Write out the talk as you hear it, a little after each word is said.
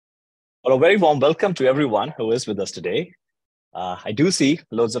Well, a very warm welcome to everyone who is with us today. I do see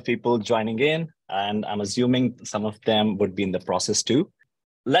loads of people joining in, and I'm assuming some of them would be in the process too.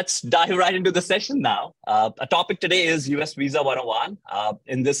 Let's dive right into the session now. A topic today is US Visa 101.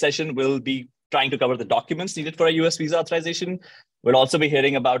 In this session, we'll be trying to cover the documents needed for a US visa authorization. We'll also be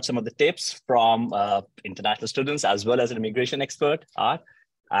hearing about some of the tips from international students as well as an immigration expert, Art.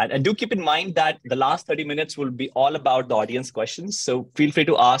 And do keep in mind that the last 30 minutes will be all about the audience questions. So feel free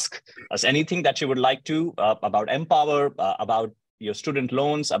to ask us anything that you would like to about MPOWER, about your student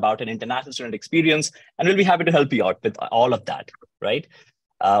loans, about an international student experience, and we'll be happy to help you out with all of that, right?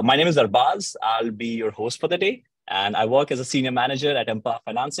 My name is Arbaaz. I'll be your host for the day, and I work as a senior manager at MPOWER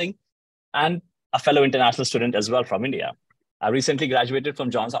Financing and a fellow international student as well from India. I recently graduated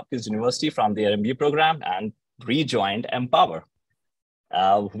from Johns Hopkins University from the MBA program and rejoined MPOWER.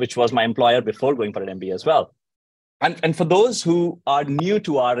 Which was my employer before going for an MBA as well. And for those who are new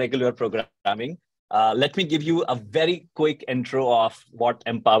to our regular programming, let me give you a very quick intro of what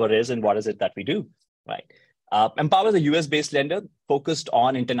MPOWER is and what is it that we do, right? MPOWER is a US-based lender focused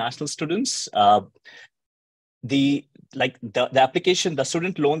on international students. The application, the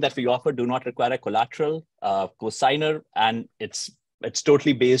student loan that we offer do not require a collateral, co-signer, and it's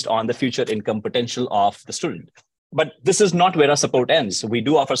totally based on the future income potential of the student. But this is not where our support ends. We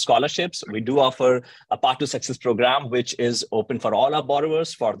do offer scholarships. We do offer a Path to Success program, which is open for all our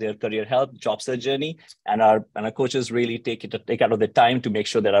borrowers for their career help, job search journey. And our coaches really take out of the time to make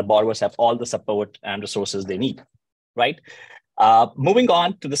sure that our borrowers have all the support and resources they need, right? Moving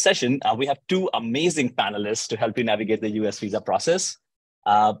on to the session, we have two amazing panelists to help you navigate the US visa process.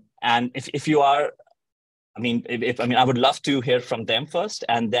 And if you are, I would love to hear from them first,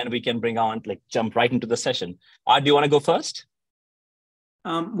 and then we can jump right into the session. Art, do you want to go first?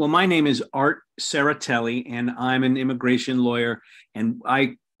 Well, my name is Art Serratelli, and I'm an immigration lawyer, and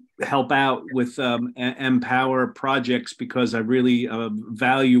I help out with MPOWER projects because I really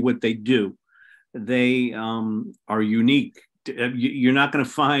value what they do. They are unique. You're not going to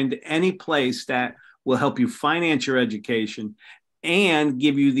find any place that will help you finance your education and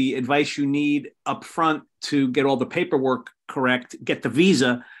give you the advice you need up front to get all the paperwork correct, get the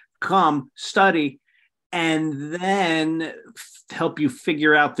visa, come, study, and then help you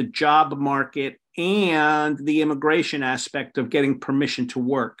figure out the job market and the immigration aspect of getting permission to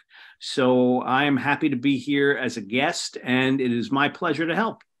work. So I am happy to be here as a guest, and it is my pleasure to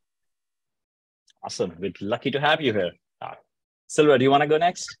help. Awesome. We're lucky to have you here. Silver, do you want to go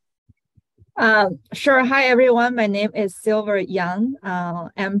next? Sure. Hi, everyone. My name is Silver Yang.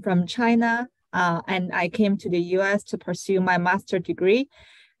 I'm from China, and I came to the US to pursue my master's degree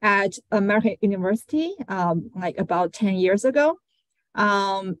at American University about 10 years ago.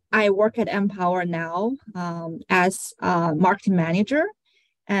 I work at MPOWER now as a marketing manager,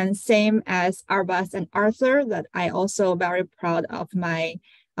 and same as Arbaaz and Arthur, that I also very proud of my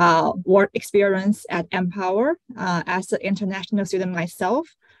work experience at MPOWER as an international student myself.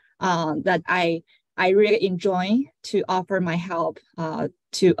 That I really enjoy to offer my help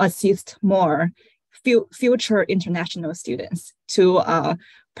to assist more future international students to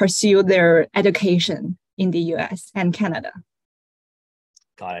pursue their education in the US and Canada.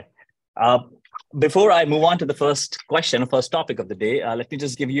 Got it. Before I move on to the first topic of the day, let me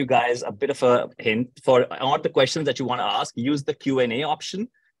just give you guys a bit of a hint. For all the questions that you want to ask, use the Q&A option.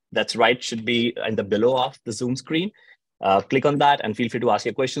 That's right, should be in the below of the Zoom screen. Click on that and feel free to ask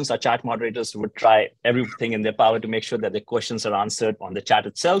your questions. Our chat moderators would try everything in their power to make sure that the questions are answered on the chat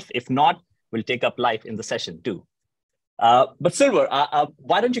itself. If not, we'll take up live in the session too. But Silver,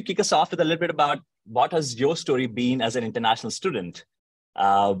 why don't you kick us off with a little bit about what has your story been as an international student?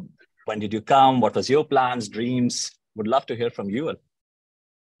 When did you come? What was your plans, dreams? Would love to hear from you.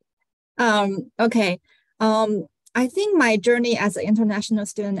 Okay. I think my journey as an international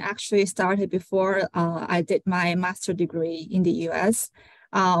student actually started before I did my master's degree in the US.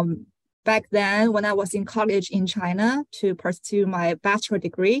 Back then, when I was in college in China to pursue my bachelor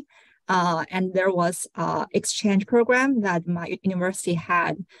degree, and there was an exchange program that my university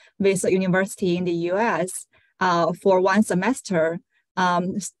had with a university in the US for one semester.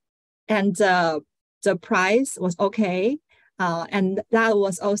 And the price was okay. And that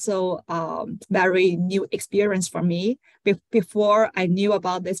was also a very new experience for me. Before I knew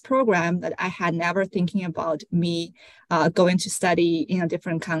about this program, that I had never thinking about me going to study in a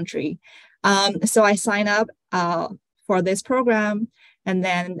different country. So I signed up for this program, and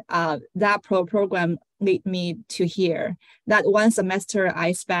then that program led me to here. That one semester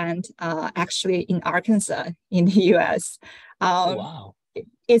I spent actually in Arkansas in the US. Wow.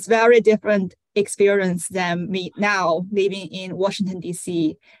 It's very different experience than me now living in Washington,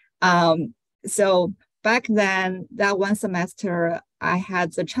 D.C. So back then, that one semester, I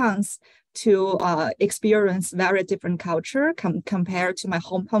had the chance to experience very different culture compared to my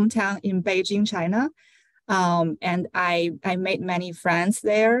hometown in Beijing, China. And I made many friends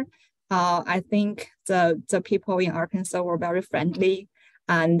there. I think the people in Arkansas were very friendly,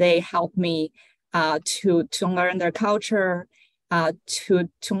 and they helped me to learn their culture, to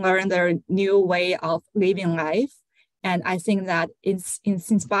learn their new way of living life. And I think that it's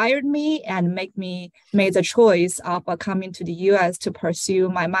inspired me and made the choice of coming to the US to pursue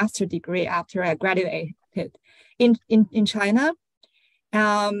my master's degree after I graduated in China.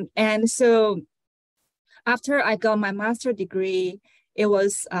 And so after I got my master's degree, it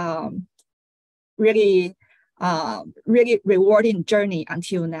was really rewarding journey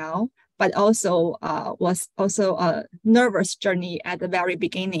until now, but also was also a nervous journey at the very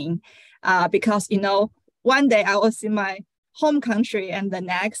beginning, because one day I was in my home country and the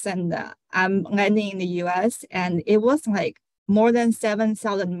next, and I'm landing in the US, and it was like more than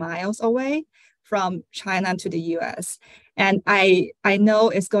 7,000 miles away from China to the US. And I know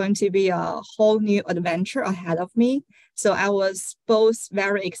it's going to be a whole new adventure ahead of me. So I was both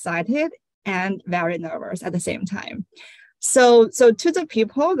very excited and very nervous at the same time. So to the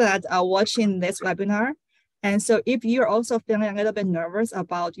people that are watching this webinar, and so if you're also feeling a little bit nervous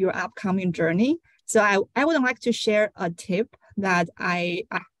about your upcoming journey, so I would like to share a tip that I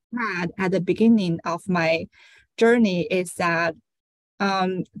had at the beginning of my journey, is that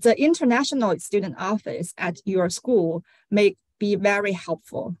the international student office at your school may be very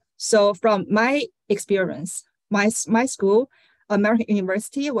helpful. So from my experience, my school, American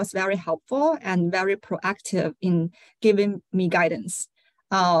University, was very helpful and very proactive in giving me guidance.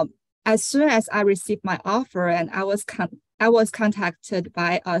 As soon as I received my offer, and I was contacted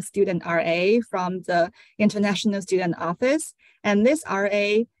by a student RA from the International Student Office, and this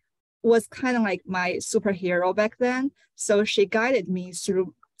RA was kind of like my superhero back then. So she guided me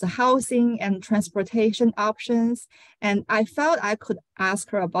through the housing and transportation options, and I felt I could ask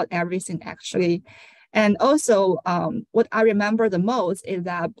her about everything, actually. And also, what I remember the most is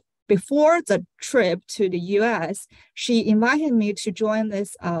that before the trip to the US, she invited me to join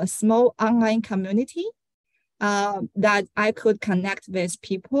this small online community that I could connect with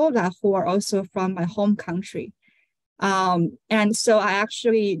people who are also from my home country. And so I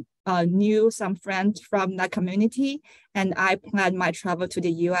actually knew some friends from that community, and I planned my travel to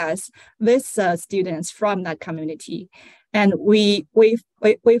the US with students from that community. And we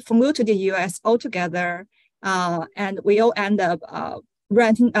flew to the US all together, and we all end up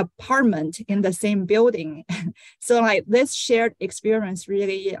renting an apartment in the same building. So like this shared experience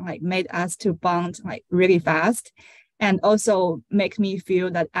really like made us to bond like really fast, and also make me feel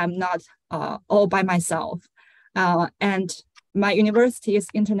that I'm not all by myself. And my university's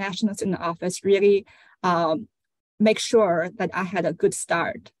international student office really make sure that I had a good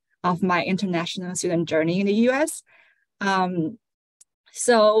start of my international student journey in the US.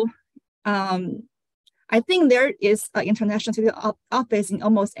 I think there is an international student office in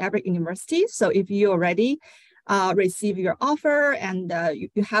almost every university. So if you already receive your offer and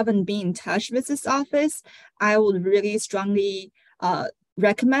you haven't been in touch with this office, I would really strongly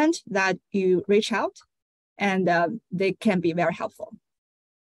recommend that you reach out, and they can be very helpful.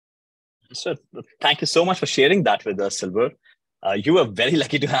 So thank you so much for sharing that with us, Silver. You were very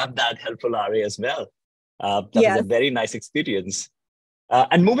lucky to have that helpful RA as well. That was a very nice experience.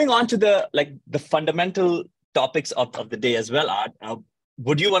 And moving on to the fundamental topics of the day as well, Art,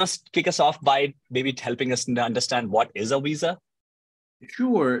 would you want to kick us off by maybe helping us understand what is a visa?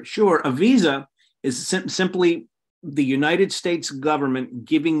 Sure. A visa is simply the United States government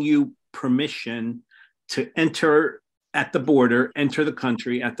giving you permission to enter the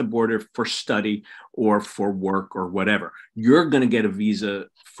country at the border for study or for work or whatever. You're going to get a visa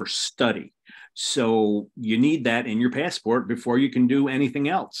for study. So you need that in your passport before you can do anything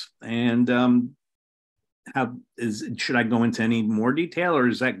else. And should I go into any more detail, or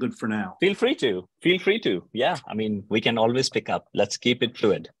is that good for now? Feel free to. Yeah, I mean, we can always pick up. Let's keep it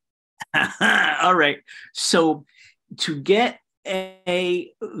fluid. All right. So to get a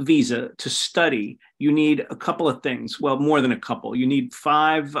visa to study, you need a couple of things. Well, more than a couple. You need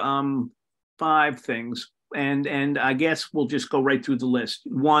five things. And I guess we'll just go right through the list.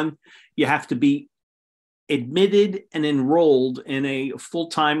 One, you have to be admitted and enrolled in a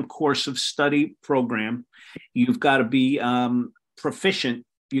full-time course of study program. You've got to be proficient.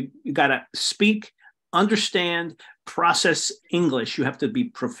 You got to speak, understand, process English. You have to be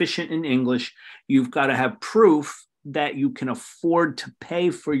proficient in English. You've got to have proof that you can afford to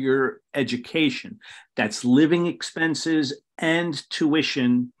pay for your education. That's living expenses and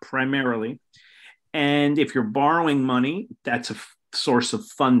tuition primarily. And if you're borrowing money, that's a source of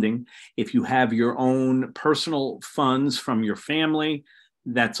funding. If you have your own personal funds from your family,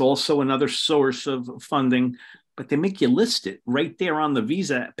 that's also another source of funding. But they make you list it right there on the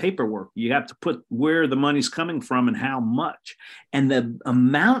visa paperwork. You have to put where the money's coming from and how much. And the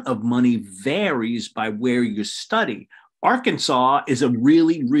amount of money varies by where you study. Arkansas is a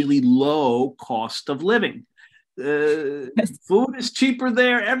really, really low cost of living. Food is cheaper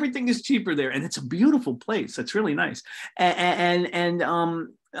there. Everything is cheaper there. And it's a beautiful place. It's really nice.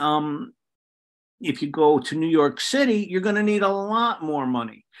 If you go to New York City, you're going to need a lot more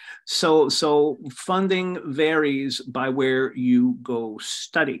money. So funding varies by where you go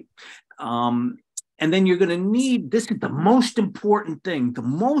study. And then you're going to need, this is the most important thing. The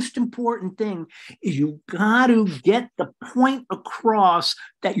most important thing is you got to get the point across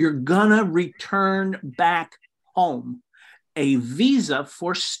that you're going to return back home. A visa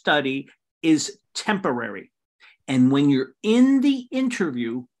for study is temporary. And when you're in the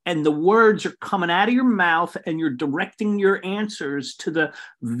interview and the words are coming out of your mouth and you're directing your answers to the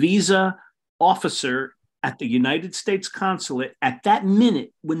visa officer at the United States consulate, at that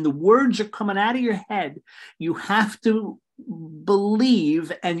minute, when the words are coming out of your head, you have to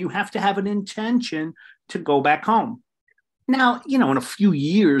believe and you have to have an intention to go back home. Now, in a few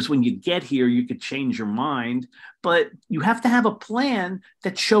years, when you get here, you could change your mind, but you have to have a plan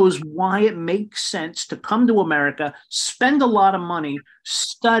that shows why it makes sense to come to America, spend a lot of money,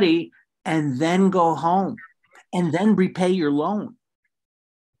 study, and then go home, and then repay your loan.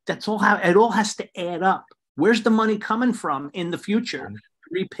 That's all how it all has to add up. Where's the money coming from in the future to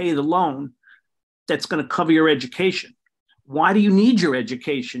repay the loan that's going to cover your education? Why do you need your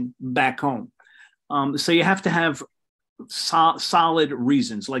education back home? So you have to have solid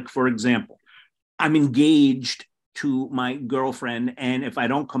reasons. Like, for example, I'm engaged to my girlfriend, and if I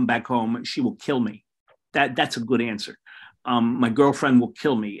don't come back home, she will kill me. That's a good answer. My girlfriend will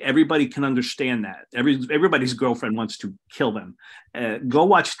kill me. Everybody can understand that. Everybody's girlfriend wants to kill them. Go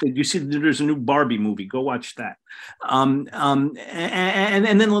watch. You see, there's a new Barbie movie. Go watch that. And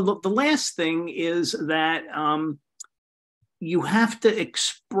then the last thing is that you have to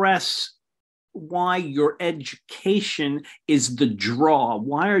express why your education is the draw.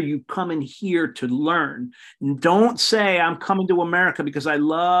 Why are you coming here to learn? Don't say, I'm coming to America because I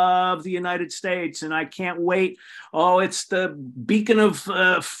love the United States and I can't wait. Oh, it's the beacon of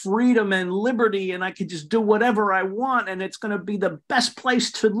freedom and liberty, and I can just do whatever I want, and it's going to be the best place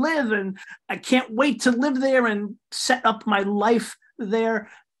to live, and I can't wait to live there and set up my life there.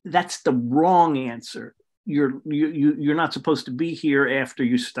 That's the wrong answer. You're not supposed to be here after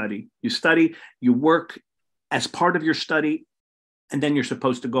you study. You study, you work as part of your study, and then you're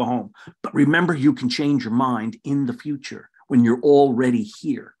supposed to go home. But remember, you can change your mind in the future when you're already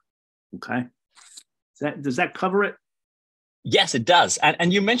here. Okay? Does that cover it? Yes, it does.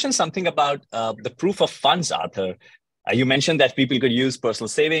 And you mentioned something about the proof of funds, Arthur. You mentioned that people could use personal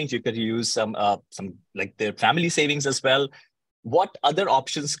savings. You could use some like their family savings as well. What other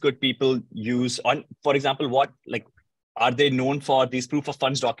options could people use on, for example, are they known for these proof of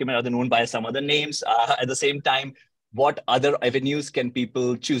funds document? Are they known by some other names? At the same time, what other avenues can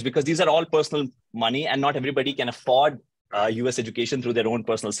people choose? Because these are all personal money and not everybody can afford US education through their own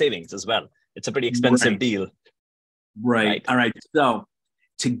personal savings as well. It's a pretty expensive deal. Right. All right. So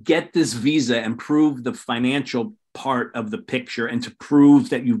to get this visa and prove the financial part of the picture and to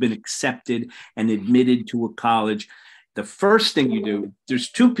prove that you've been accepted and admitted to a college, the first thing you do, there's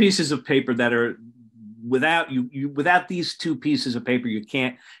two pieces of paper that are without these two pieces of paper, you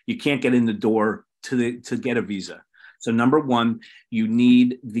can't get in the door to get a visa. So number one, you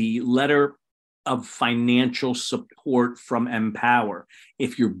need the letter of financial support from MPOWER.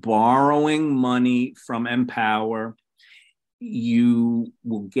 If you're borrowing money from MPOWER, you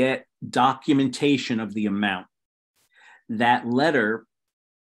will get documentation of the amount. That letter,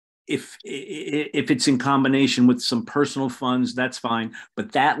 if it's in combination with some personal funds, that's fine.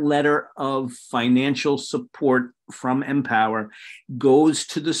 But that letter of financial support from MPOWER goes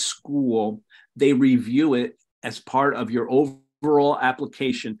to the school. They review it as part of your overall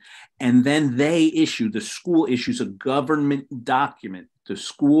application. And then the school issues a government document. The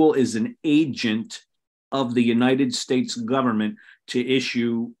school is an agent of the United States government to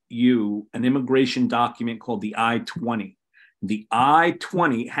issue you an immigration document called the I-20. The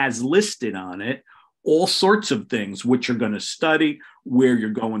I-20 has listed on it all sorts of things, which you're going to study, where you're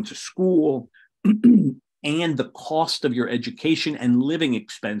going to school, and the cost of your education and living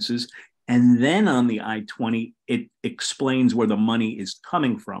expenses. And then on the I-20, it explains where the money is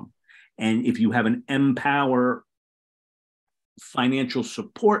coming from. And if you have an MPOWER financial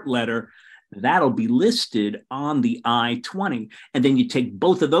support letter, that'll be listed on the I-20. And then you take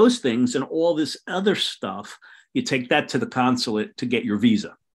both of those things and all this other stuff, you take that to the consulate to get your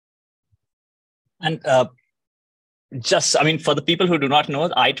visa. And for the people who do not know,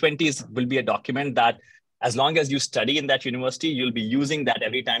 I-20 will be a document that as long as you study in that university, you'll be using that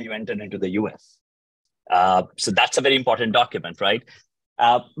every time you enter into the US. So that's a very important document, right?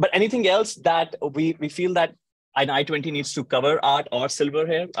 But anything else that we feel that an I-20 needs to cover, Art or Silver,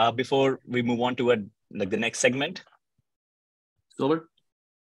 here before we move on to the next segment? Silver?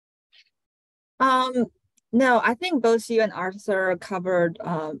 No, I think both you and Arthur covered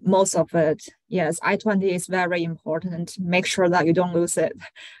most of it. Yes, I-20 is very important. Make sure that you don't lose it.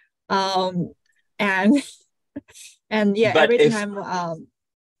 And yeah, but every time,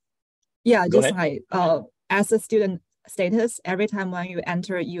 just like as a student status, every time when you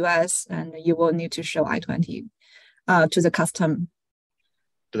enter US, and you will need to show I-20 to the custom.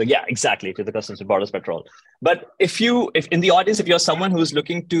 To the Customs and Borders Patrol. But if in the audience, if you're someone who's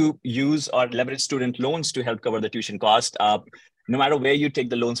looking to use or leverage student loans to help cover the tuition cost, no matter where you take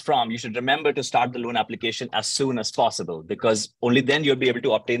the loans from, you should remember to start the loan application as soon as possible, because only then you'll be able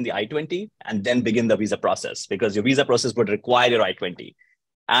to obtain the I-20 and then begin the visa process, because your visa process would require your I-20.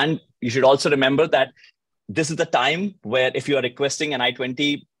 And you should also remember that this is the time where if you are requesting an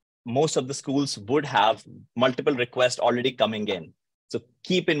I-20, most of the schools would have multiple requests already coming in. So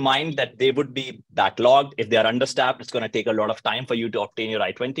keep in mind that they would be backlogged. If they are understaffed, it's going to take a lot of time for you to obtain your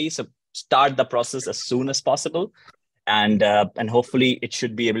I-20. So start the process as soon as possible. And hopefully it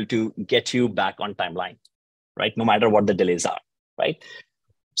should be able to get you back on timeline, right? No matter what the delays are, right?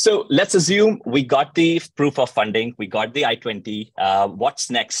 So let's assume we got the proof of funding, we got the I-20. What's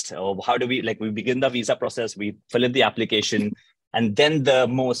next? How do we begin the visa process, we fill in the application, and then the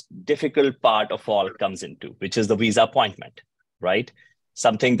most difficult part of all comes into, which is the visa appointment. Right?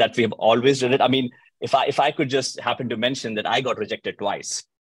 Something that we have always done it. I mean, if I could just happen to mention that I got rejected twice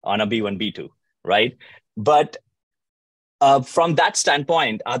on a B1, B2, right? But from that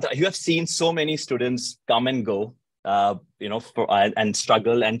standpoint, you have seen so many students come and go, and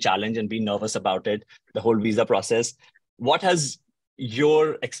struggle and challenge and be nervous about it, the whole visa process. What has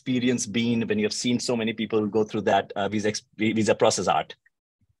your experience been when you have seen so many people go through that visa process, Art?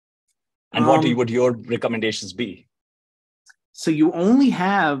 And what would your recommendations be? So you only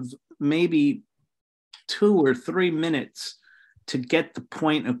have maybe 2 or 3 minutes to get the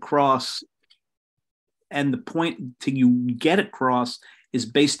point across. And the point till you get across is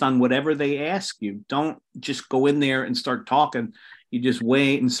based on whatever they ask you. Don't just go in there and start talking. You just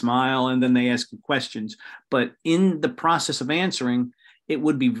wait and smile, and then they ask you questions. But in the process of answering, it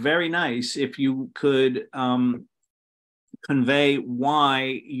would be very nice if you could convey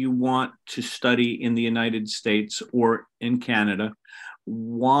why you want to study in the United States or in Canada,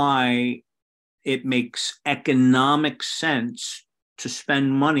 why it makes economic sense to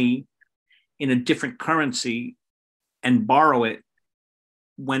spend money in a different currency and borrow it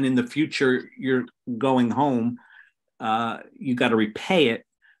when in the future you're going home, you got to repay it.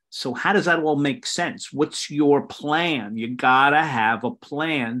 So how does that all make sense? What's your plan? You got to have a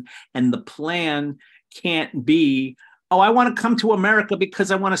plan, and the plan can't be, oh, I want to come to America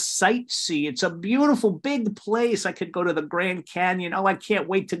because I want to sightsee. It's a beautiful, big place. I could go to the Grand Canyon. Oh, I can't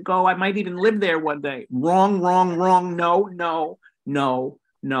wait to go. I might even live there one day. Wrong, wrong, wrong. No, no, no,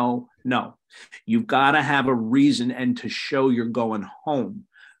 no, no. You've got to have a reason and to show you're going home.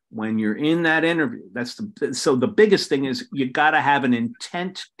 When you're in that interview, so the biggest thing is you got to have an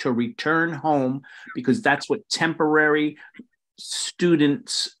intent to return home, because that's what temporary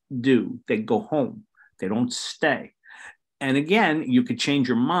students do. They go home. They don't stay. And again, you could change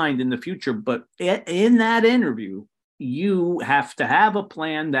your mind in the future, but in that interview, you have to have a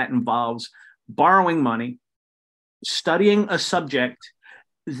plan that involves borrowing money, studying a subject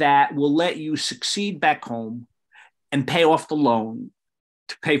that will let you succeed back home, and pay off the loan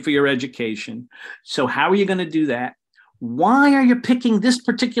to pay for your education. So how are you going to do that? Why are you picking this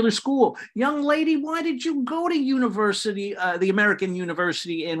particular school? Young lady, why did you go to university, the American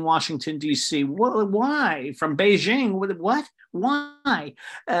University in Washington, D.C.? Why? From Beijing? What? Why?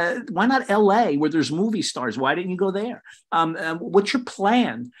 Why not L.A., where there's movie stars? Why didn't you go there? What's your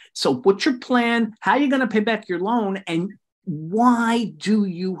plan? So what's your plan? How are you going to pay back your loan? And why do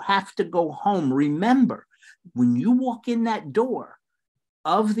you have to go home? Remember, when you walk in that door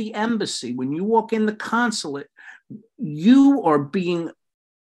of the embassy, when you walk in the consulate, you are being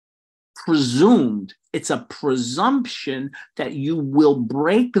presumed. It's a presumption that you will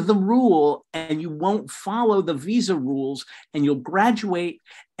break the rule and you won't follow the visa rules, and you'll graduate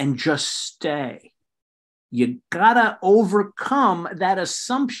and just stay. You gotta overcome that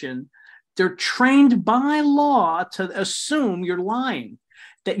assumption. They're trained by law to assume you're lying,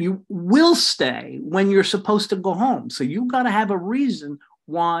 that you will stay when you're supposed to go home. So you got to have a reason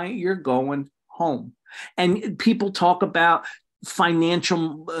why you're going home. And people talk about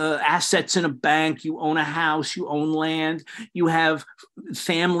financial assets in a bank. You own a house, you own land, you have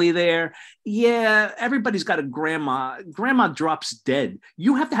family there. Yeah, everybody's got a grandma. Grandma drops dead.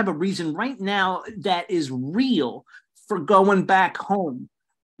 You have to have a reason right now that is real for going back home.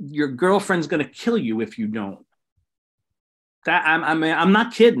 Your girlfriend's going to kill you if you don't. I'm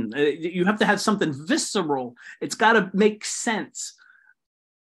not kidding. You have to have something visceral. It's got to make sense.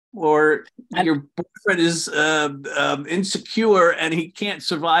 Or your boyfriend is insecure and he can't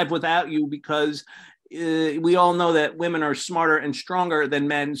survive without you, because we all know that women are smarter and stronger than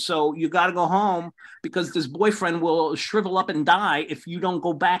men. So you got to go home because this boyfriend will shrivel up and die if you don't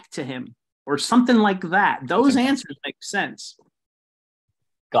go back to him, or something like that. Those answers make sense.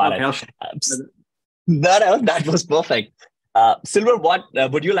 Got it. No, that was perfect. Silver, what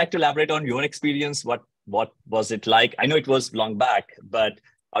would you like to elaborate on your experience? What was it like? I know it was long back, but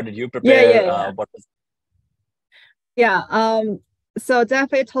how did you prepare? What was... So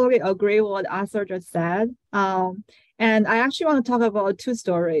definitely totally agree with what Arthur just said. And I actually want to talk about two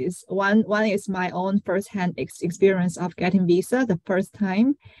stories. One is my own firsthand experience of getting visa the first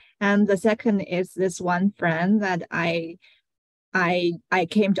time, and the second is this one friend that I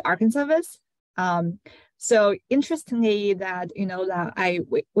came to Arkansas with. So interestingly,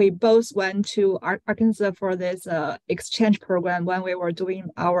 we both went to Arkansas for this exchange program when we were doing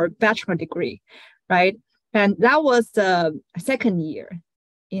our bachelor degree, right? And that was the second year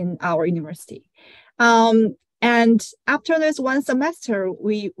in our university. And after this one semester,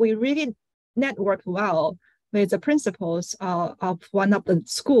 we really networked well with the principals of one of the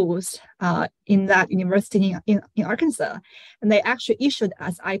schools in that university in Arkansas. And they actually issued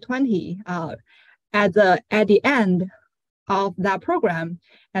us I-20 at the end of that program,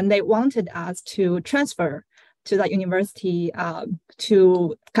 and they wanted us to transfer to that university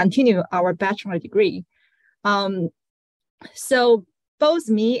to continue our bachelor degree. So both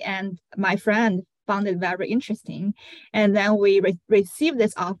me and my friend found it very interesting, and then we received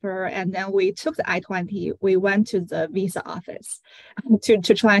this offer, and then we took the I-20. We went to the visa office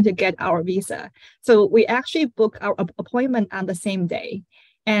to try to get our visa. So we actually booked our appointment on the same day,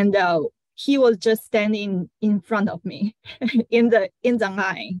 and he was just standing in front of me in the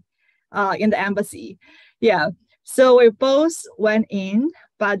line in the embassy. Yeah. So we both went in,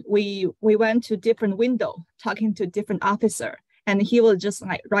 but we went to different window talking to different officer, and he was just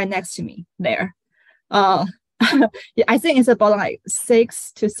like right next to me there. I think it's about like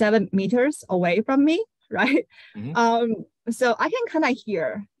 6 to 7 meters away from me, right? Mm-hmm. So I can kind of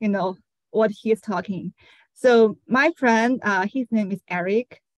hear, what he's talking. So my friend, his name is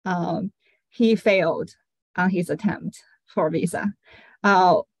Eric. He failed on his attempt for visa.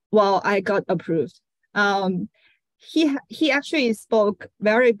 While I got approved. He actually spoke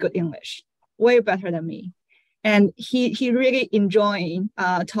very good English, way better than me. And he really enjoyed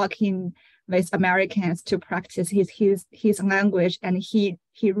talking with Americans to practice his language, and he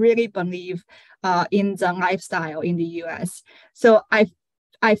really believed in the lifestyle in the US. So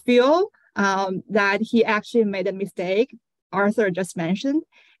I feel that he actually made a mistake. Arthur just mentioned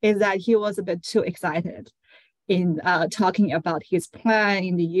is that he was a bit too excited in talking about his plan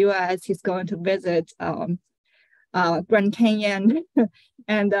in the US. He's going to visit Grand Canyon,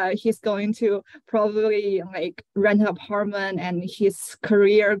 and he's going to probably like rent an apartment, and his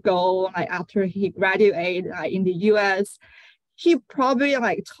career goal after he graduated in the US. He probably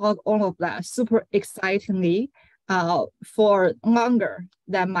talked all of that super excitingly for longer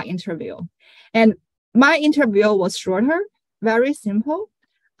than my interview. And my interview was shorter, very simple.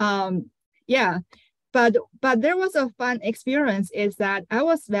 But there was a fun experience is that I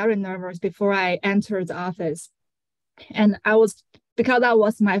was very nervous before I entered the office. And because that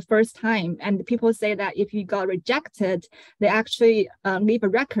was my first time, and people say that if you got rejected, they actually leave a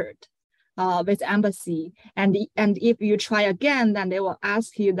record with the embassy. And if you try again, then they will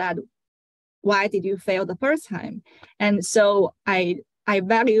ask you that, why did you fail the first time? And so I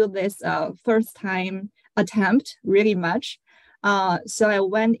value this first time attempt really much. So I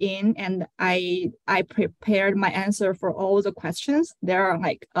went in and I prepared my answer for all the questions. There are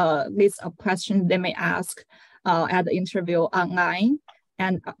a list of questions they may ask at the interview online.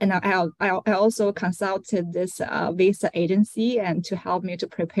 And I also consulted this visa agency and to help me to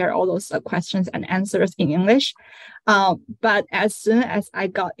prepare all those questions and answers in English. But as soon as I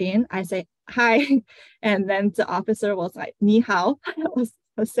got in, I say, hi. And then the officer was like, ni hao, was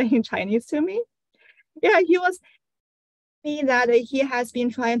saying Chinese to me. Yeah, he was me that he has been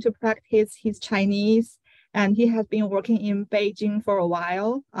trying to practice his Chinese, and he has been working in Beijing for a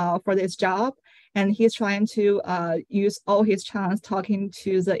while for this job. And he's trying to use all his chance talking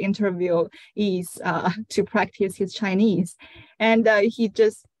to the interviewees to practice his Chinese. And he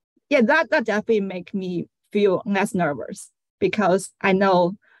just, yeah, that definitely make me feel less nervous, because I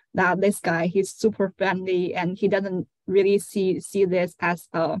know that this guy, he's super friendly and he doesn't really see this as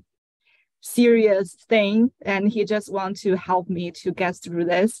a serious thing, and he just wants to help me to get through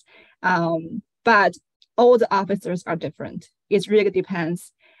this. But all the officers are different. It really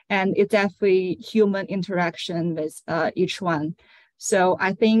depends, and it's definitely human interaction with each one. So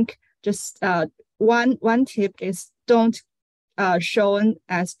I think just one tip is don't show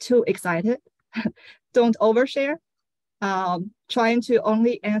as too excited. Don't overshare. Trying to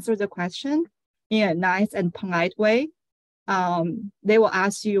only answer the question in a nice and polite way. They will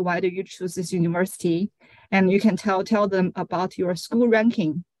ask you, why do you choose this university? And you can tell them about your school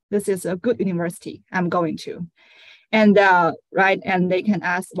ranking. This is a good university I'm going to. And right, and they can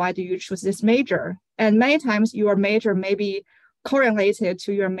ask, why do you choose this major? And many times your major may be correlated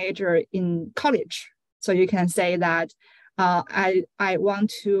to your major in college. So you can say that I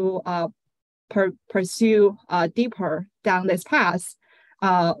want to pursue deeper down this path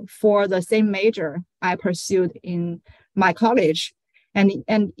for the same major I pursued in my college. And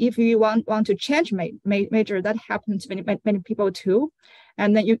if you want to change major, that happens to many people too.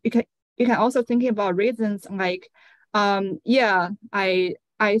 And then you can also think about reasons like, yeah, I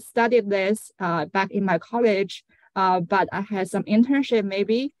studied this back in my college, but I had some internship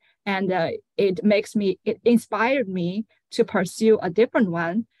maybe, and it inspired me to pursue a different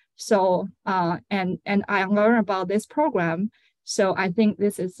one. So and I learned about this program. So I think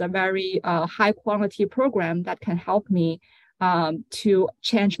this is a very high quality program that can help me to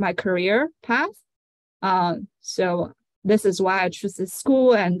change my career path. So this is why I choose this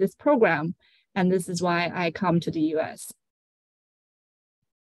school and this program, and this is why I come to the US.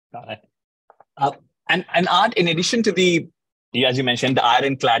 Got it. And Art, in addition to the, as you mentioned, the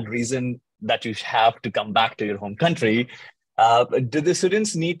ironclad reason that you have to come back to your home country, do the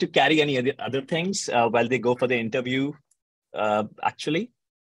students need to carry any other things while they go for the interview, actually?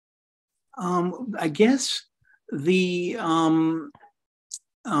 I guess the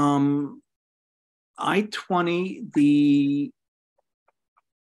I-20, the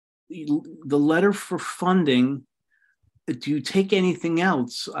letter for funding. Do you take anything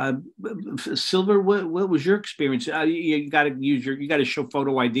else? Silver, what was your experience? You got to show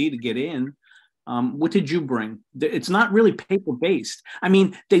photo ID to get in. What did you bring? It's not really paper based. I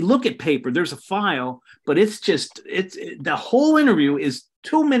mean, they look at paper. There's a file, but it's the whole interview is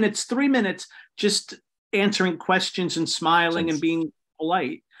 2 minutes, 3 minutes, just answering questions and smiling and being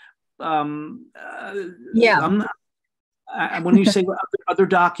polite. Yeah. When you say other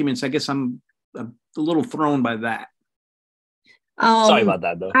documents, I guess I'm a little thrown by that. Sorry about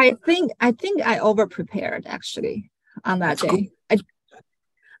that, though. I think I over prepared actually on that day. Cool.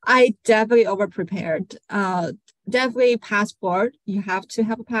 I definitely over prepared. Definitely passport. You have to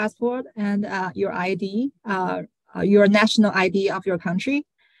have a passport and your ID, your national ID of your country.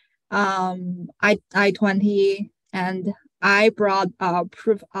 I-20, and I brought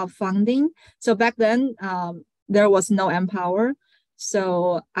proof of funding. So back then, there was no MPOWER,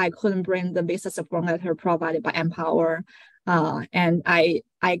 so I couldn't bring the visa support letter provided by MPOWER. And I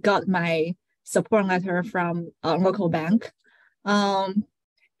got my support letter from a local bank.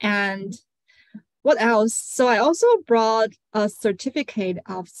 And what else? So I also brought a certificate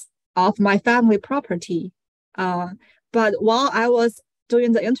of my family property. But while I was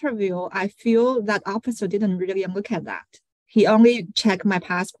doing the interview, I feel that officer didn't really look at that. He only checked my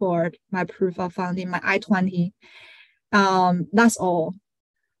passport, my proof of funding, my I-20. That's all.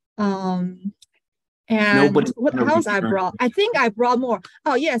 And what else I brought? I think I brought more.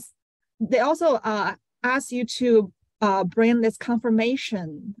 Oh, yes. They also ask you to bring this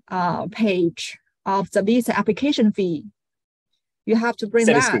confirmation page of the visa application fee. You have to bring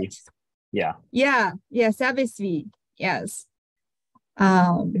service that. Fee. Yeah. Yeah, service fee. Yes.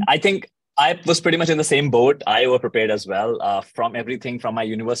 I think I was pretty much in the same boat. I was prepared as well, from everything from my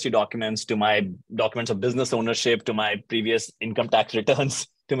university documents to my documents of business ownership to my previous income tax returns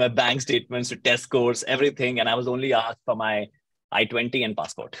to my bank statements to test scores, everything. And I was only asked for my I-20 and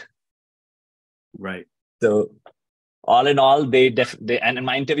passport. Right. So all in all, and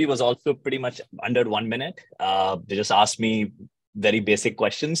my interview was also pretty much under 1 minute. They just asked me very basic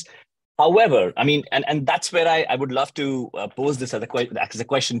questions. However, I mean, and that's where I would love to pose this as a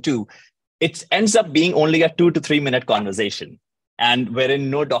question too. It ends up being only a 2 to 3 minute conversation, and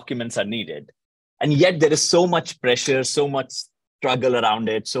wherein no documents are needed. And yet there is so much pressure, so much struggle around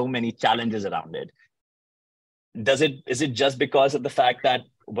it, so many challenges around it. Is it just because of the fact that,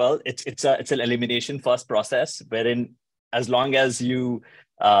 well, it's an elimination first process, wherein as long as you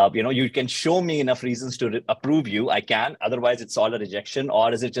you can show me enough reasons to approve you, I can, otherwise it's all a rejection?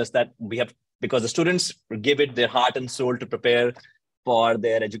 Or is it just that because the students give it their heart and soul to prepare for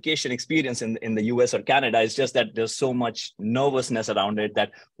their education experience in the US or Canada, it's just that there's so much nervousness around it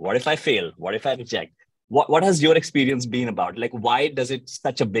that what if I fail? What if I reject? What has your experience been about? Like, why does it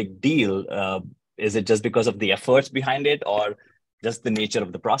such a big deal? Is it just because of the efforts behind it, or just the nature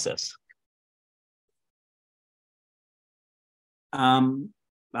of the process? What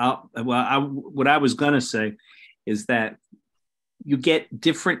I was going to say is that you get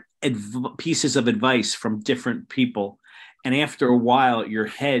different pieces of advice from different people. And after a while, your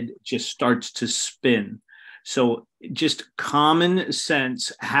head just starts to spin. So just common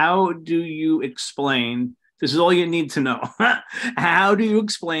sense. How do you explain? This is all you need to know. How do you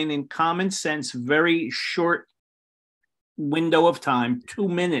explain in common sense, very short window of time, 2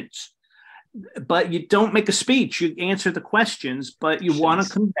 minutes, but you don't make a speech, you answer the questions, but you want to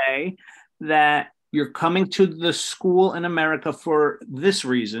convey that you're coming to the school in America for this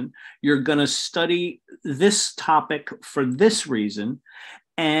reason, you're going to study this topic for this reason,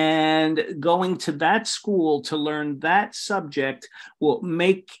 and going to that school to learn that subject will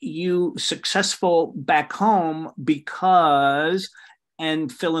make you successful back home because,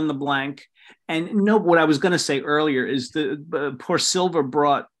 and fill in the blank. And no, what I was going to say earlier is the poor Silver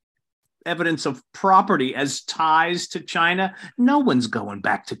brought evidence of property as ties to China. No one's going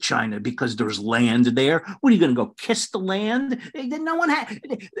back to China because there's land there. What are you going to go kiss the land? No one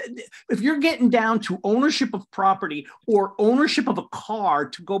if you're getting down to ownership of property or ownership of a car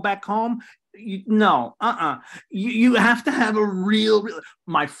to go back home, you have to have a real.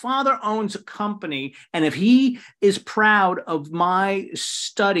 My father owns a company, and if he is proud of my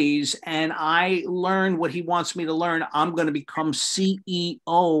studies and I learn what he wants me to learn, I'm going to become CEO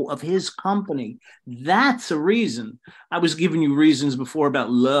of his company. That's a reason. I was giving you reasons before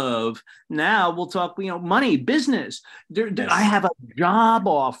about love. Now we'll talk, money, business. I have a job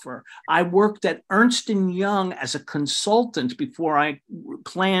offer. I worked at Ernst & Young as a consultant before I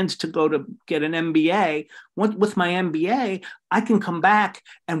planned to go to get an MBA. With my MBA, I can come back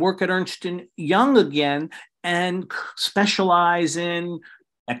and work at Ernst & Young again and specialize in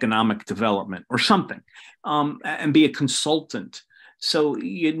economic development or something, and be a consultant. So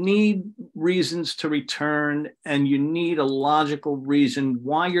you need reasons to return, and you need a logical reason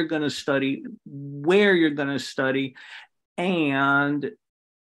why you're going to study, where you're going to study, and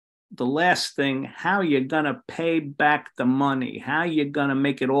the last thing, how you're going to pay back the money, how you're going to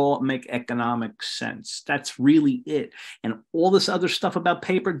make it all make economic sense. That's really it. And all this other stuff about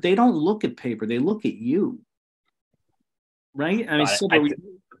paper, they don't look at paper. They look at you. Right? I mean, Silver,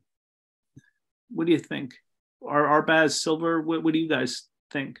 what do you think? Arbaaz, Silver, what do you guys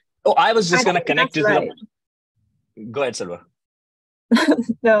think? Oh, I was just going to connect to right. Go ahead, Silver.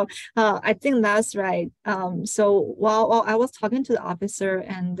 No, I think that's right. So while I was talking to the officer,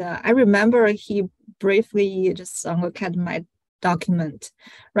 and I remember he briefly just looked at my document,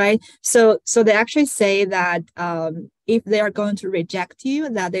 right? So they actually say that if they are going to reject you,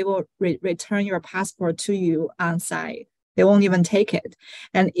 that they will return your passport to you on site. They won't even take it.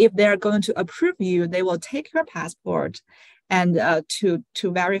 And if they are going to approve you, they will take your passport and to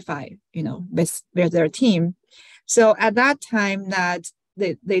verify, with their team. So at that time, that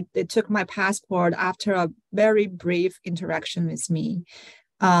they took my passport after a very brief interaction with me.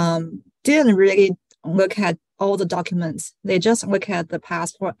 Didn't really look at all the documents. They just look at the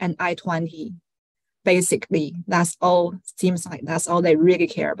passport and I-20. Basically, that's all. Seems like that's all they really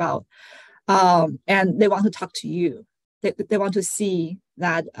care about. And they want to talk to you. They want to see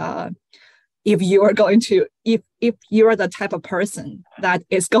that if you are going to, if you are the type of person that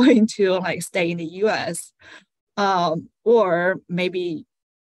is going to stay in the U.S. Or maybe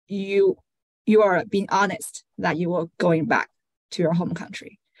you are being honest that you are going back to your home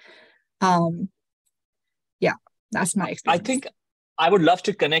country. Yeah, that's my experience. I think I would love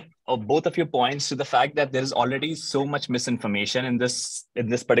to connect both of your points to the fact that there is already so much misinformation in this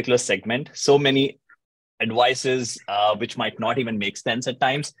particular segment. So many advices which might not even make sense at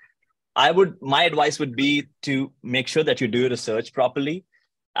times. My advice would be to make sure that you do your research properly.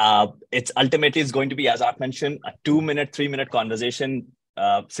 It's going to be, as Art mentioned, a 2-minute, 3-minute conversation.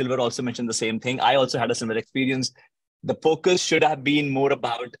 Silver also mentioned the same thing. I also had a similar experience. The focus should have been more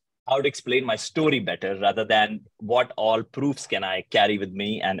about how to explain my story better rather than what all proofs can I carry with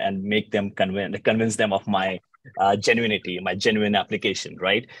me and make them convince them of my genuinity, my genuine application,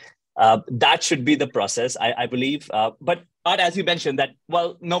 right? That should be the process, I believe. But as you mentioned that,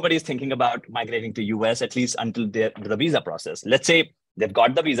 well, nobody's thinking about migrating to US, at least until the visa process. Let's say they've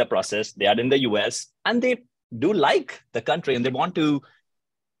got the visa process, they are in the US, and they do like the country and they want to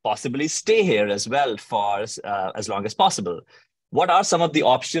possibly stay here as well for as long as possible. What are some of the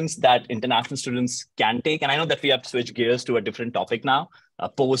options that international students can take? And I know that we have switched gears to a different topic now, a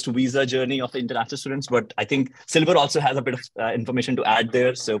post-visa journey of international students, but I think Silver also has a bit of information to add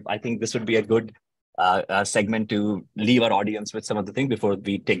there. So I think this would be a good segment to leave our audience with some of the things before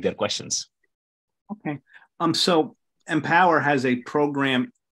we take their questions. Okay. So MPOWER has a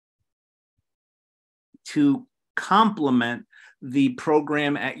program to complement the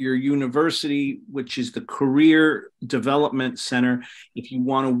program at your university, which is the Career Development Center. If you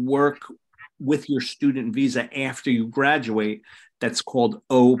want to work with your student visa after you graduate, that's called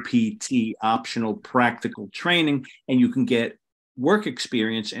OPT, Optional Practical Training, and you can get work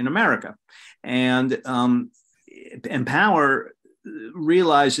experience in America. And MPOWER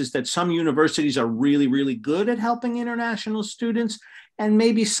realizes that some universities are really, really good at helping international students, and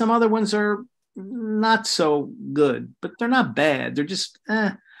maybe some other ones are not so good, but they're not bad. They're just,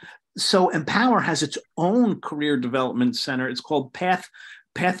 So MPOWER has its own career development center. It's called Path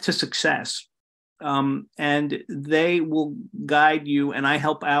to Success. And they will guide you, and I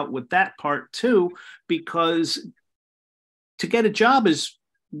help out with that part too, because to get a job is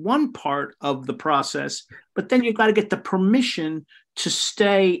one part of the process, but then you've got to get the permission to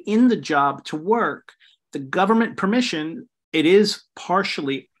stay in the job to work. The government permission, it is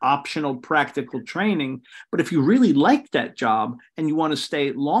partially optional practical training, but if you really like that job and you want to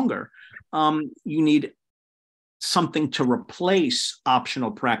stay longer, you need something to replace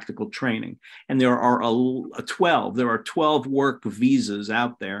optional practical training. And there are 12 work visas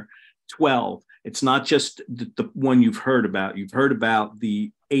out there, 12. It's not just the one you've heard about. You've heard about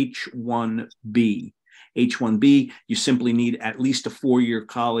the H-1B. H-1B, you simply need at least a 4-year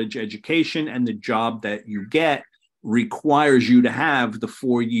college education, and the job that you get requires you to have the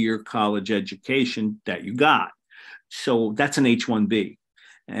 4-year college education that you got. So that's an H-1B.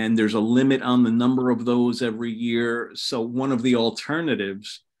 And there's a limit on the number of those every year. So one of the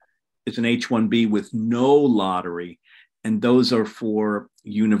alternatives is an H-1B with no lottery. And those are for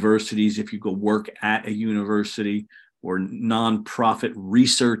universities, if you go work at a university, or nonprofit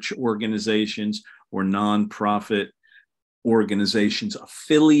research organizations, or nonprofit organizations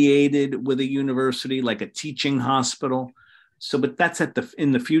affiliated with a university, like a teaching hospital. So, but that's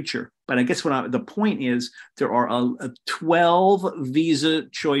in the future. But I guess the point is, there are 12 visa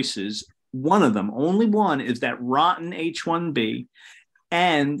choices. One of them, only one, is that rotten H-1B.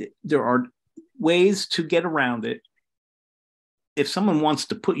 And there are ways to get around it. If someone wants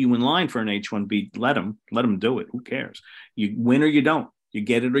to put you in line for an H-1B, let them do it. Who cares? You win or you don't. You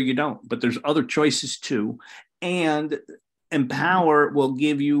get it or you don't. But there's other choices too. And MPOWER will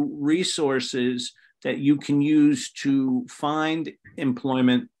give you resources that you can use to find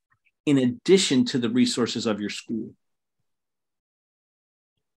employment in addition to the resources of your school.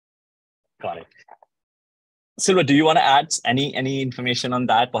 Got it. Silva, do you want to add any information on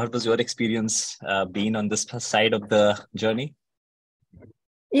that? What was your experience being on this side of the journey?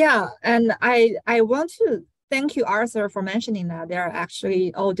 Yeah, and I want to thank you, Arthur, for mentioning that there are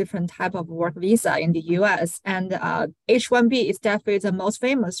actually all different type of work visa in the US, and H-1B is definitely the most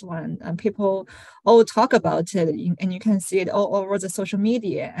famous one, and people all talk about it, and you can see it all over the social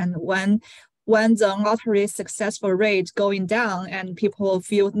media. And when the lottery successful rate going down and people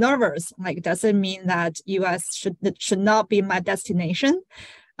feel nervous, like, does it mean that US should not be my destination?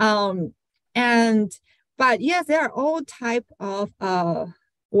 But yes, there are all type of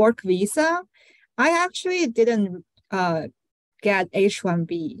work visa. I actually didn't get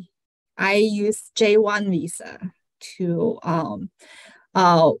H-1B. I used J-1 visa to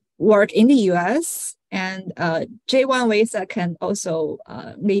work in the US, and J-1 visa can also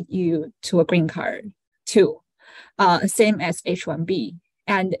lead you to a green card too, same as H-1B.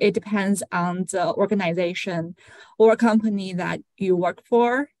 And it depends on the organization or company that you work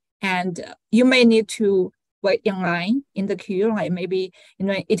for, and you may need to wait in line in the queue, like maybe,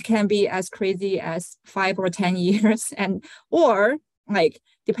 it can be as crazy as 5 or 10 years, or like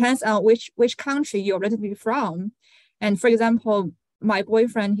depends on which country you're originally from. And for example, my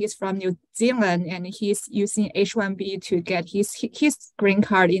boyfriend, he's from New Zealand, and he's using H-1B to get his green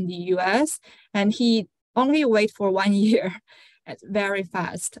card in the US, and he only wait for 1 year. It's very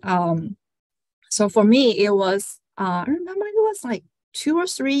fast. So for me, it was, I remember it was like 2 or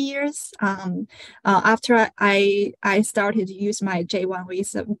 3 years after I started to use my J-1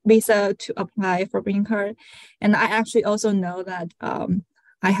 visa to apply for green card. And I actually also know that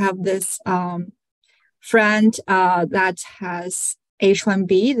I have this friend that has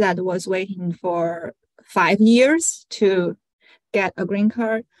H-1B that was waiting for 5 years to get a green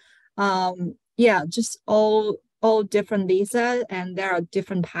card. Yeah, just all different visa, and there are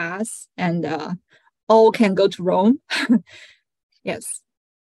different paths, and all can go to Rome. Yes.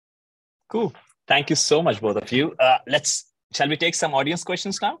 Cool. Thank you so much, both of you. Shall we take some audience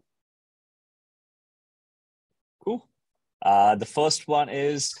questions now? Cool. The first one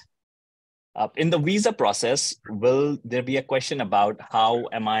is, in the visa process, will there be a question about how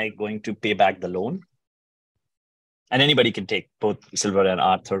am I going to pay back the loan? And anybody can take, both Silver and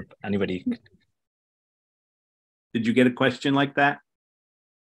Arthur, anybody. Did you get a question like that?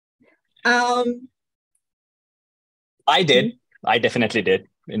 I did. I definitely did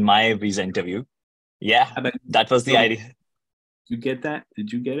in my visa interview. Yeah, that was the idea. Did you get that?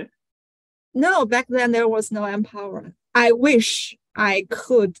 Did you get it? No, back then there was no MPOWER. I wish I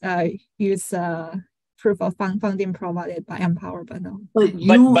could use proof of funding provided by MPOWER, but no. But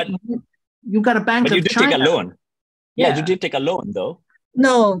you got a Bank of China. But you did take a loan. Yeah, you did take a loan though.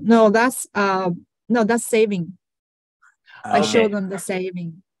 No, that's saving. Okay. I showed them the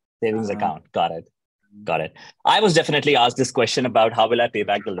savings account. Got it. I was definitely asked this question about how will I pay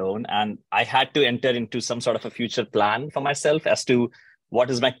back the loan, and I had to enter into some sort of a future plan for myself as to what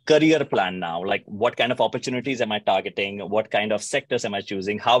is my career plan now? Like, what kind of opportunities am I targeting? What kind of sectors am I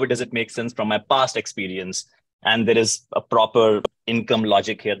choosing? How does it make sense from my past experience? And there is a proper income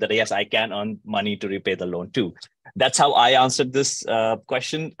logic here that, yes, I can earn money to repay the loan too. That's how I answered this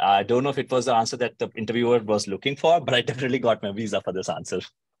question. I don't know if it was the answer that the interviewer was looking for, but I definitely got my visa for this answer.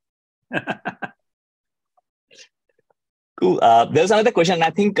 Cool. There's another question, and I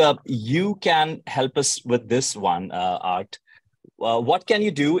think you can help us with this one, Art. What can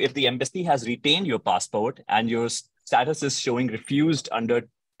you do if the embassy has retained your passport and your status is showing refused under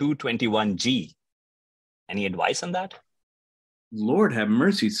 221G? Any advice on that? Lord have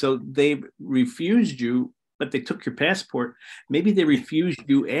mercy. So they refused you, but they took your passport. Maybe they refused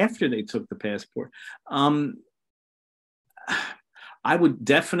you after they took the passport. I would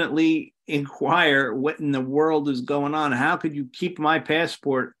definitely inquire what in the world is going on. How could you keep my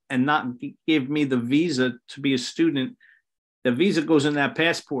passport and not give me the visa to be a student? The visa goes in that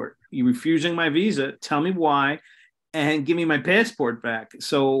passport. You're refusing my visa. Tell me why and give me my passport back.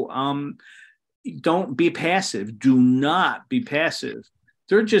 So don't be passive. Do not be passive.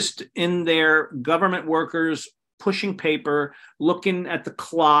 They're just in there, government workers, pushing paper, looking at the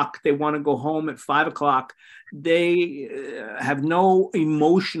clock. They want to go home at 5 o'clock. They have no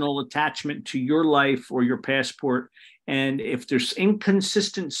emotional attachment to your life or your passport. And if there's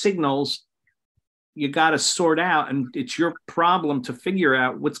inconsistent signals, you got to sort out, and it's your problem to figure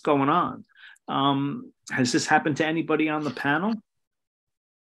out what's going on. Has this happened to anybody on the panel?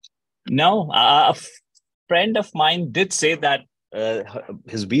 No, a friend of mine did say that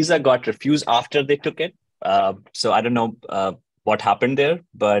his visa got refused after they took it. So I don't know what happened there,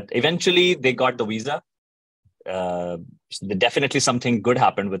 but eventually they got the visa. Definitely something good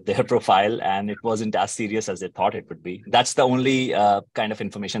happened with their profile, and it wasn't as serious as they thought it would be. That's the only kind of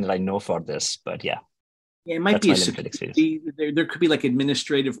information that I know for this, but yeah. Yeah, it might be a security. There could be like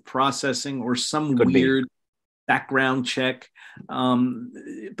administrative processing or some weird background check.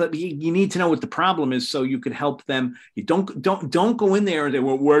 But you need to know what the problem is so you could help them. You don't go in there and say,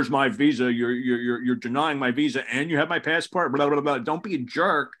 well, where's my visa? You're denying my visa and you have my passport. Blah, blah, blah. Don't be a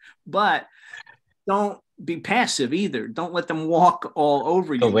jerk, but don't be passive either. Don't let them walk all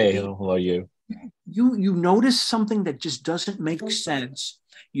over you. Who are you? You notice something that just doesn't make sense.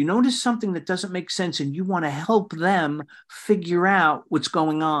 You notice something that doesn't make sense and you want to help them figure out what's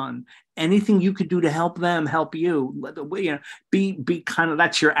going on. Anything you could do to help them help you. You know, be kind of,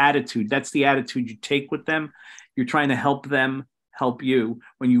 that's your attitude. That's the attitude you take with them. You're trying to help them help you,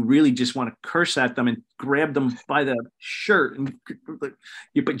 when you really just want to curse at them and grab them by the shirt. But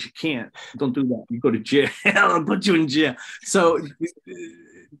you can't. Don't do that. You go to jail. I'll put you in jail. So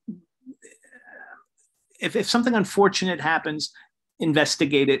if something unfortunate happens,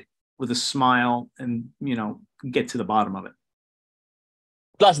 investigate it with a smile and, get to the bottom of it.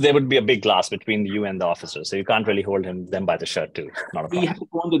 Plus, there would be a big glass between you and the officer, so you can't really hold them by the shirt too. Not a problem. You have to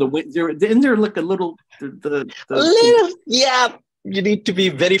go under the window. Isn't there like a little... Yeah, you need to be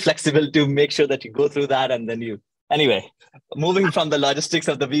very flexible to make sure that you go through that, and then you... Anyway, moving from the logistics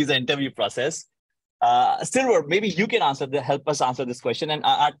of the visa interview process, Silver, maybe you can help us answer this question, and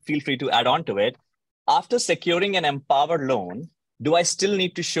feel free to add on to it. After securing an MPOWER loan, do I still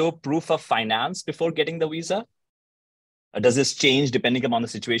need to show proof of finance before getting the visa? Or does this change depending upon the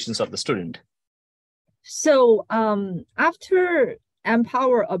situations of the student? So after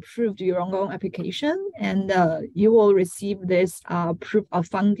MPOWER approved your own application, and you will receive this proof of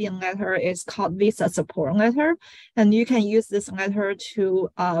funding letter. It's called visa support letter, and you can use this letter to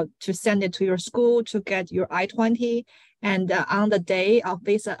send it to your school to get your I-20. And on the day of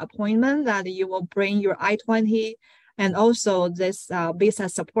visa appointment, that you will bring your I-20 and also this visa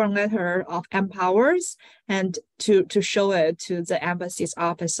support letter of MPOWER's, and to show it to the embassy's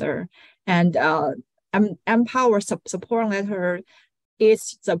officer. And MPOWER support letter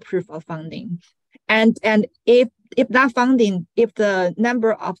is the proof of funding. And if that funding, if the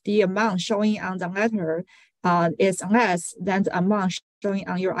number of the amount showing on the letter is less than the amount showing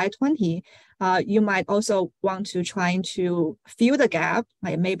on your I-20, you might also want to try to fill the gap,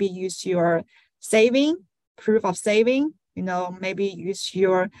 like maybe use your proof of saving, maybe use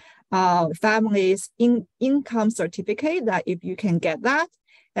your family's income certificate, that if you can get that,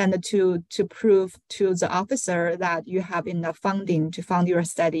 and to prove to the officer that you have enough funding to fund your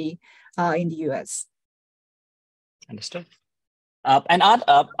study in the US. Understood. And Art,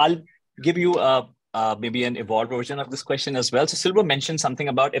 I'll give you maybe an evolved version of this question as well. So Silver mentioned something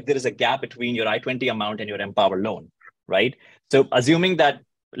about if there is a gap between your I-20 amount and your MPOWER loan, right? So assuming that,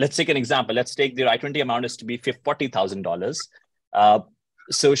 let's take an example. Let's take the I-20 amount is to be $40,000.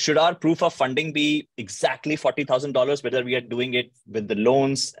 So should our proof of funding be exactly $40,000, whether we are doing it with the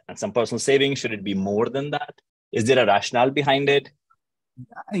loans and some personal savings? Should it be more than that? Is there a rationale behind it?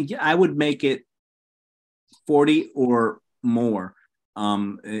 I would make it 40 or more.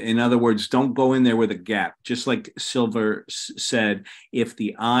 In other words, don't go in there with a gap. Just like Silver said, if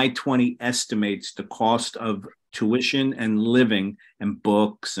the I-20 estimates the cost of tuition and living and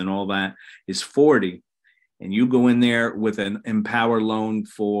books and all that is 40, and you go in there with an MPOWER loan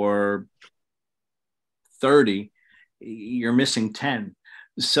for 30, you're missing 10.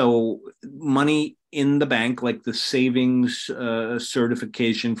 So money in the bank, like the savings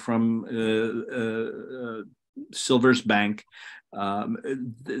certification from Silver's bank,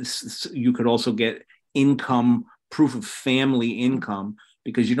 you could also get proof of family income,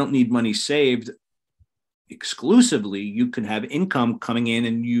 because you don't need money saved exclusively. You can have income coming in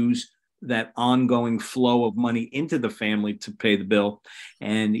and use that ongoing flow of money into the family to pay the bill,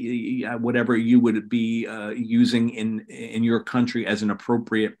 and whatever you would be using in your country as an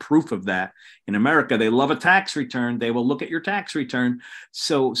appropriate proof of that. In America, they love a tax return. They will look at your tax return.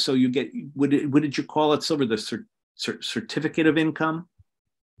 So you get, what did you call it, Silver? The certificate of income?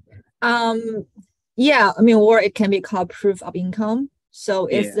 Yeah, or it can be called proof of income. So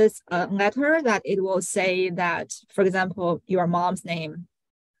it's this letter that it will say that, for example, your mom's name,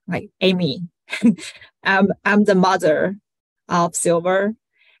 like Amy. I'm the mother of Silver,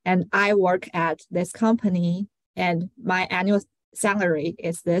 and I work at this company, and my annual salary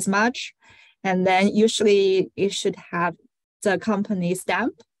is this much. And then usually it should have the company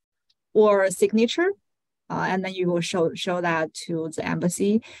stamp or signature, and then you will show that to the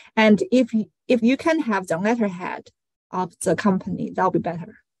embassy. And if you can have the letterhead of the company, that'll be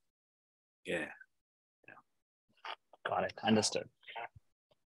better. Yeah. Got it. Understood.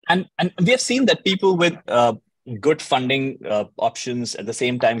 And we have seen that people with good funding options, at the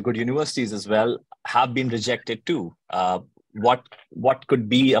same time good universities as well, have been rejected too. What could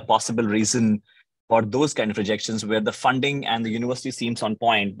be a possible reason for those kind of rejections, where the funding and the university seems on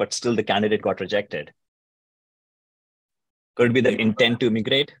point, but still the candidate got rejected? Could it be the intent to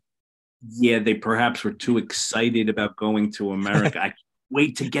immigrate? Yeah, they perhaps were too excited about going to America. I can't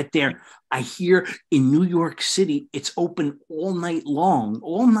wait to get there. I hear in New York City, it's open all night long,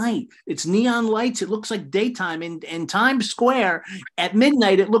 all night. It's neon lights. It looks like daytime. In Times Square at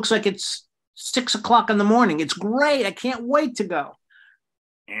midnight, it looks like it's 6 o'clock in the morning. It's great. I can't wait to go.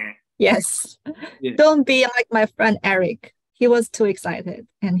 Yes. Yeah. Don't be like my friend Eric. He was too excited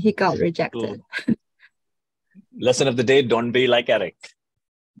and he got rejected. Cool. Lesson of the day, don't be like Eric.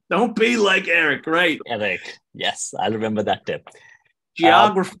 Don't be like Eric, right? Eric. Yes, I'll remember that tip.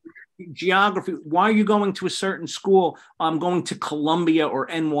 Geography. Why are you going to a certain school? I'm going to Columbia or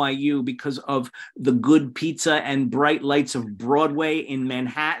NYU because of the good pizza and bright lights of Broadway in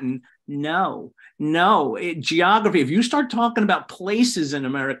Manhattan. No. Geography. If you start talking about places in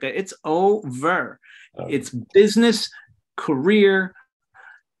America, it's over. It's business, career,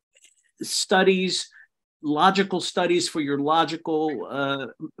 studies, logical studies for your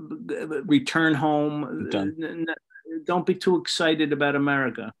logical return home. Don't be too excited about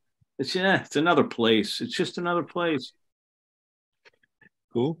America. It's another place. It's just another place.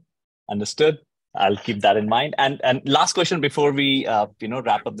 Cool. Understood. I'll keep that in mind. And last question before we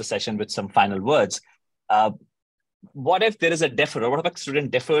wrap up the session with some final words. What if there is a deferral? What if a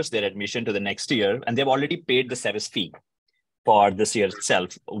student defers their admission to the next year and they've already paid the service fee? for this year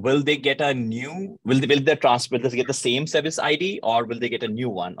itself, will they get a new, will they get the same service ID, or will they get a new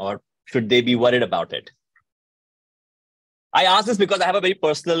one, or should they be worried about it? I ask this because I have a very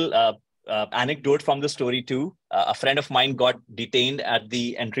personal anecdote from the story too. A friend of mine got detained at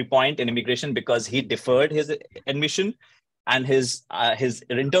the entry point in immigration because he deferred his admission, and his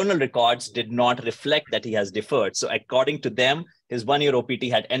internal records did not reflect that he has deferred. So according to them, his 1-year OPT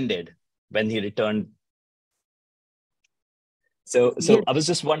had ended when he returned. So I was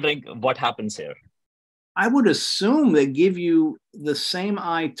just wondering what happens here. I would assume they give you the same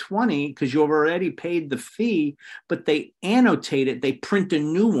I-20 because you've already paid the fee, but they annotate it, they print a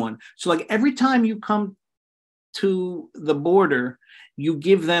new one. So like every time you come to the border, you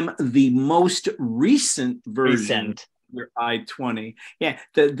give them the most recent version of your I-20. Yeah,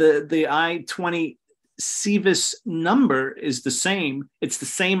 the I-20 CVIS number is the same. It's the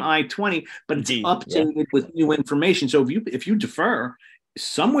same I-20, but it's updated with new information. So if you defer,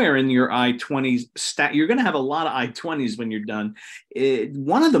 somewhere in your I-20s stat, you're going to have a lot of I-20s when you're done.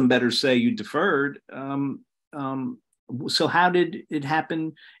 One of them better say you deferred. So how did it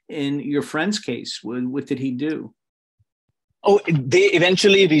happen in your friend's case? What did he do? Oh, they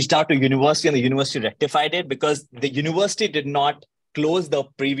eventually reached out to university, and the university rectified it because the university did not close the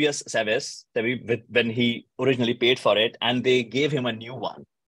previous service when he originally paid for it, and they gave him a new one.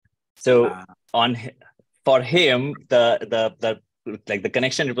 So for him, the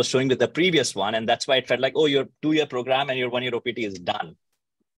connection it was showing with the previous one, and that's why it felt like, oh, your 2-year program and your 1-year OPT is done.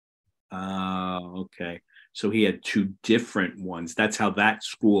 Okay. So he had 2 different ones. That's how that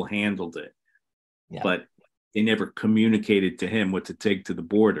school handled it. Yeah. But they never communicated to him what to take to the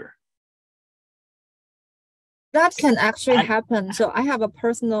border. That can actually happen. So I have a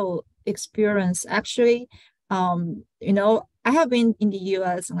personal experience. Actually, I have been in the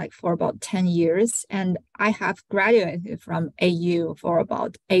US for about 10 years, and I have graduated from AU for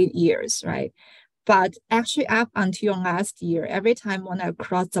about 8 years, right? But actually up until last year, every time when I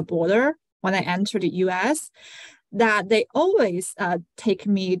cross the border, when I enter the US, that they always take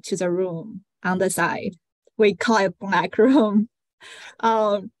me to the room on the side. We call it black room.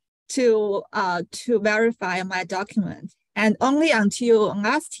 To verify my document. And only until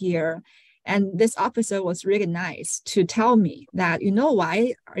last year, and this officer was really nice to tell me that,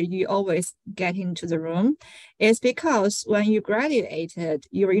 why are you always getting to the room? It's because when you graduated,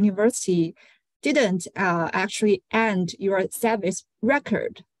 your university didn't actually end your service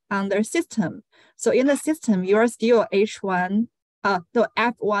record on their system. So in the system, you're still F1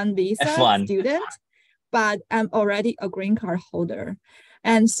 visa student, but I'm already a green card holder.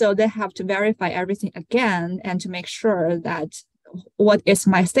 And so they have to verify everything again and to make sure that what is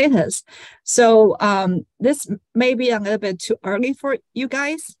my status. So this may be a little bit too early for you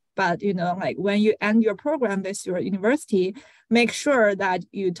guys, but when you end your program with your university, make sure that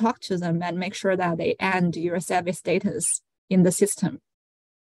you talk to them and make sure that they end your service status in the system.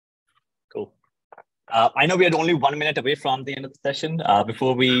 Cool. I know we are only 1 minute away from the end of the session.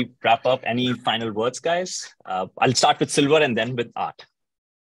 Before we wrap up, any final words, guys? I'll start with Silver and then with Art.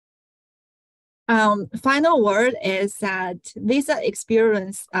 Final word is that visa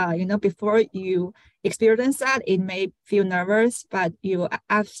experience, before you experience that, it may feel nervous, but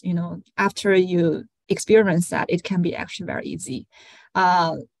after you experience that, it can be actually very easy.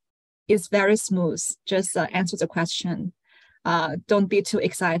 It's very smooth. Just answer the question. Don't be too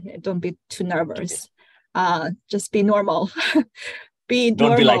excited. Don't be too nervous. Just be normal.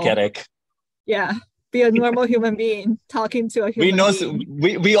 Don't be like Eric. Yeah. Be a normal human being talking to a human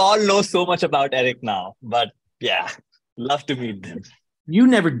being. We all know so much about Eric now, but yeah, love to meet them. You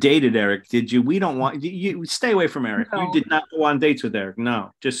never dated Eric, did you? We don't want you. Stay away from Eric. No. You did not go on dates with Eric.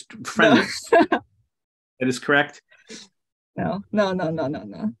 No, just friends. No. That is correct. No.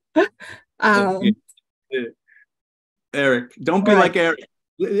 Eric, don't be like Eric.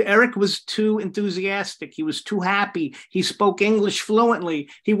 Eric was too enthusiastic. He was too happy. He spoke English fluently.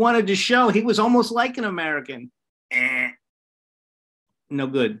 He wanted to show he was almost like an American. No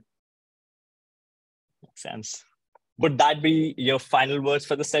good. Makes sense. Would that be your final words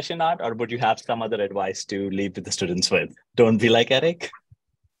for the session, Art, or would you have some other advice to leave with the students with? Don't be like Eric.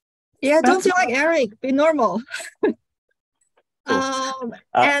 Yeah, don't be like Eric. Be normal. Cool.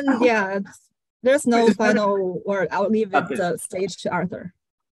 There's no final word. I'll leave the stage to Arthur.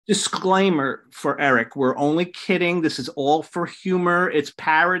 Disclaimer for Eric. We're only kidding. This is all for humor. It's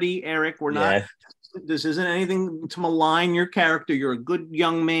parody, Eric. We're not. This isn't anything to malign your character. You're a good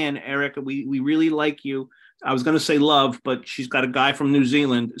young man, Eric. We really like you. I was going to say love, but she's got a guy from New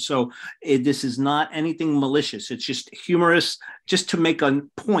Zealand. So this is not anything malicious. It's just humorous, just to make a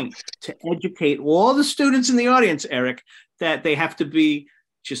point, to educate all the students in the audience, Eric, that they have to be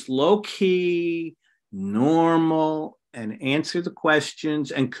just low key, normal, and answer the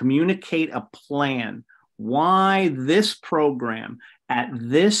questions and communicate a plan. Why this program at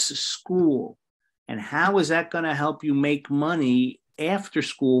this school, and how is that going to help you make money after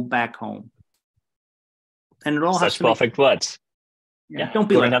school back home? And it all has Such to perfect words. Yeah, don't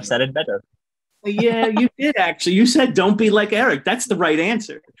be couldn't like have said it better. Yeah, you did actually. You said don't be like Eric. That's the right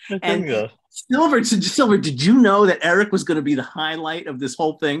answer. And Silver, did you know that Eric was going to be the highlight of this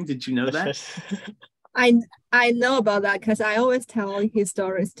whole thing? Did you know that? I know about that because I always tell his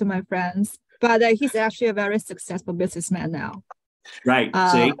stories to my friends. But he's actually a very successful businessman now. Right.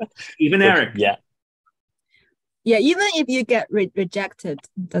 See, even Eric. Yeah. Yeah. Even if you get rejected,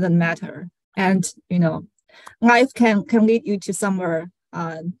 doesn't matter. And life can lead you to somewhere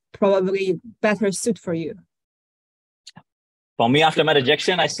probably better suit for you. For me, after my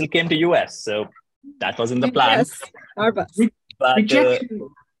rejection, I still came to US, so that wasn't the plan. Yes, Arbaaz. But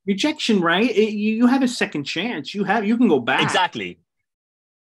rejection, right? You have a second chance. You can go back. Exactly.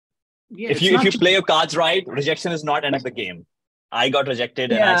 Yeah, if you play your cards right, rejection is not end of the game. I got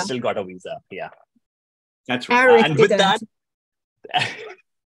rejected and I still got a visa. Yeah, that's right. Eric and with that,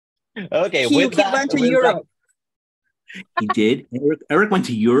 okay, he went to Europe. He did. Eric went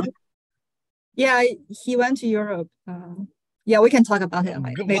to Europe. Yeah, he went to Europe. Yeah, we can talk about it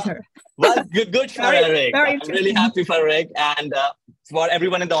later. Well, good for Eric. I'm really happy for Eric. And for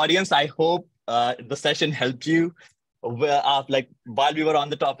everyone in the audience, I hope the session helped you. Like while we were on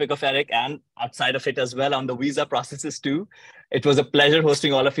the topic of Eric and outside of it as well on the visa processes too. It was a pleasure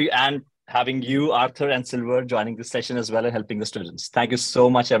hosting all of you and having you, Arthur and Silver, joining this session as well and helping the students. Thank you so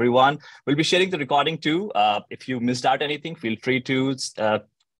much, everyone. We'll be sharing the recording too. If you missed out anything, feel free to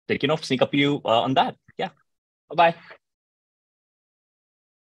sneak up you on that. Yeah. Bye-bye.